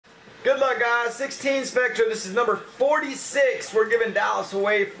Good luck, guys. 16 Spectra. This is number 46. We're giving Dallas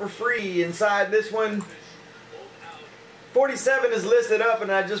away for free. Inside this one, 47 is listed up,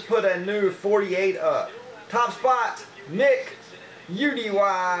 and I just put a new 48 up. Top spot, Nick,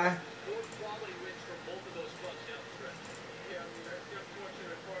 UDY.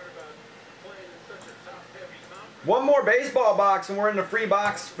 One more baseball box, and we're in the free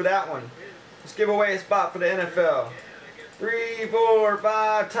box for that one. Let's give away a spot for the NFL. 3, 4,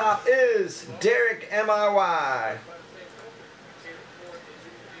 5. Top is Derek MIY.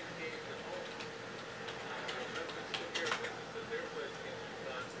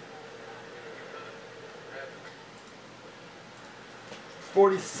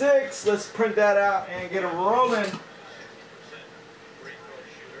 $46. Let's print that out and get them rolling.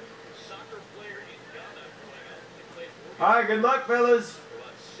 Alright, good luck, fellas.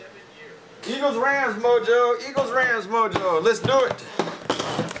 Eagles Rams mojo. Eagles Rams mojo. Let's do it.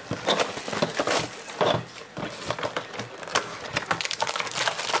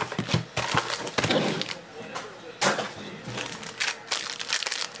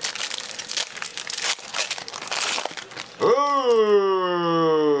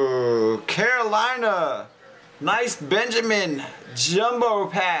 Ooh, Carolina. Nice Benjamin jumbo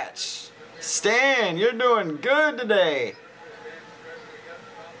patch. Stan, you're doing good today.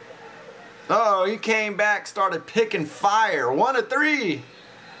 Oh, he came back, started picking fire. 1 of 3. Look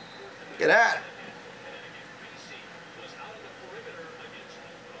at that.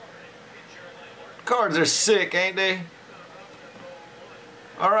 Cards are sick, ain't they?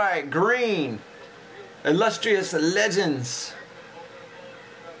 All right, green. Illustrious Legends.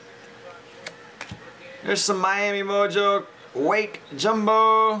 There's some Miami mojo. Wake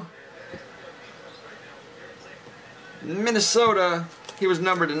jumbo. Minnesota, he was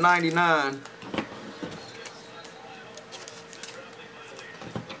numbered to 99.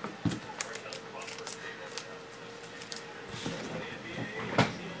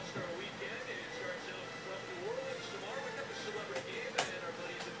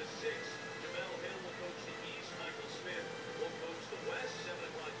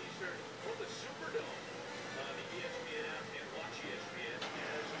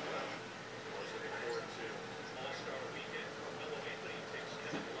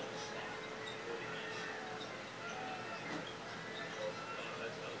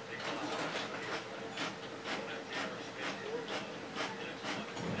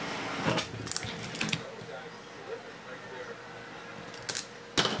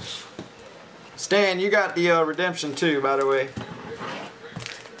 Stan, you got the redemption too, by the way.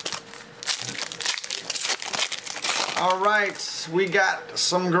 Alright, we got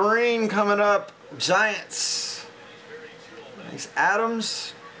some green coming up. Giants. Nice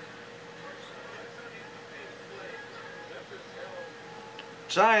Adams.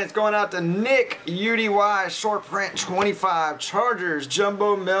 Giants going out to Nick, UDY, short print 25. Chargers,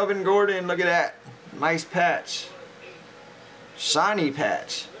 jumbo Melvin Gordon. Look at that. Nice patch. Shiny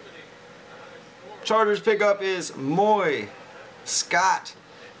patch. Chargers pickup is Moy, Scott.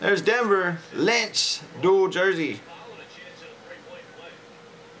 There's Denver, Lynch, dual jersey.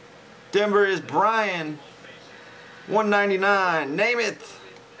 Denver is Brian, 199. Namath,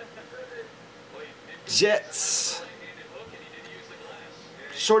 Jets.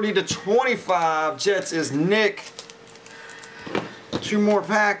 Shorty to 25. Jets is Nick. 2 more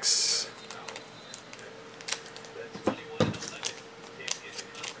packs.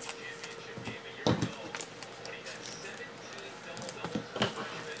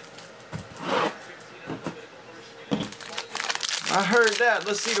 I heard that.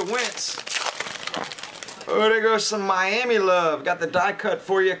 Let's see the Wentz. Oh, there goes some Miami love. Got the die cut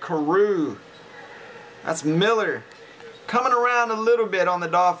for you, Carew. That's Miller. Coming around a little bit on the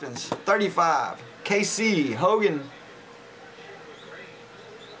Dolphins. 35. KC, Hogan.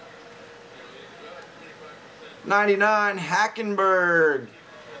 99, Hackenberg.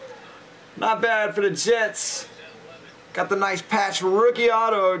 Not bad for the Jets. Got the nice patch rookie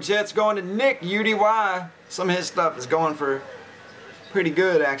auto. Jets going to Nick, UDY. Some of his stuff is going for pretty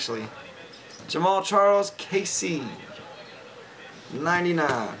good, actually. Jamal Charles, KC.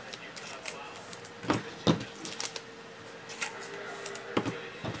 99.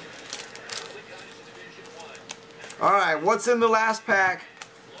 Alright, what's in the last pack?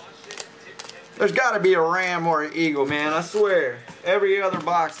 There's got to be a Ram or an Eagle, man. I swear. Every other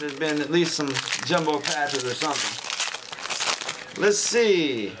box there's been at least some jumbo patches or something. Let's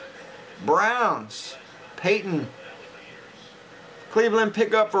see. Browns. Peyton. Cleveland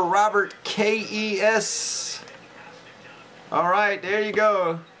pickup for Robert KES. Alright, there you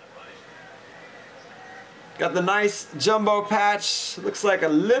go. Got the nice jumbo patch. Looks like a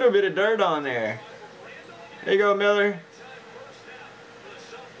little bit of dirt on there. There you go, Miller.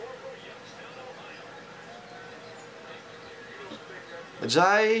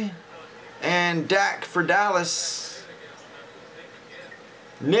 Ajayi and Dak for Dallas.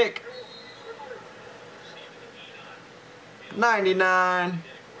 Nick. 99.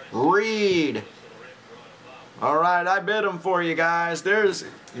 Reed. Alright, I bid them for you guys. There's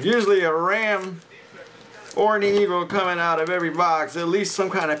usually a Ram or an Eagle coming out of every box. At least some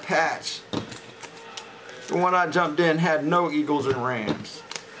kind of patch. The one I jumped in had no Eagles and Rams.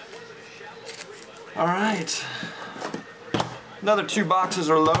 Alright. Another 2 boxes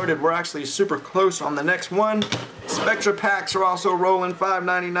are loaded. We're actually super close on the next one. Spectra packs are also rolling.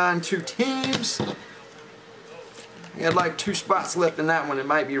 $5.99, 2 teams. We had like 2 spots left in that one. It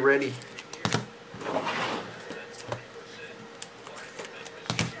might be ready.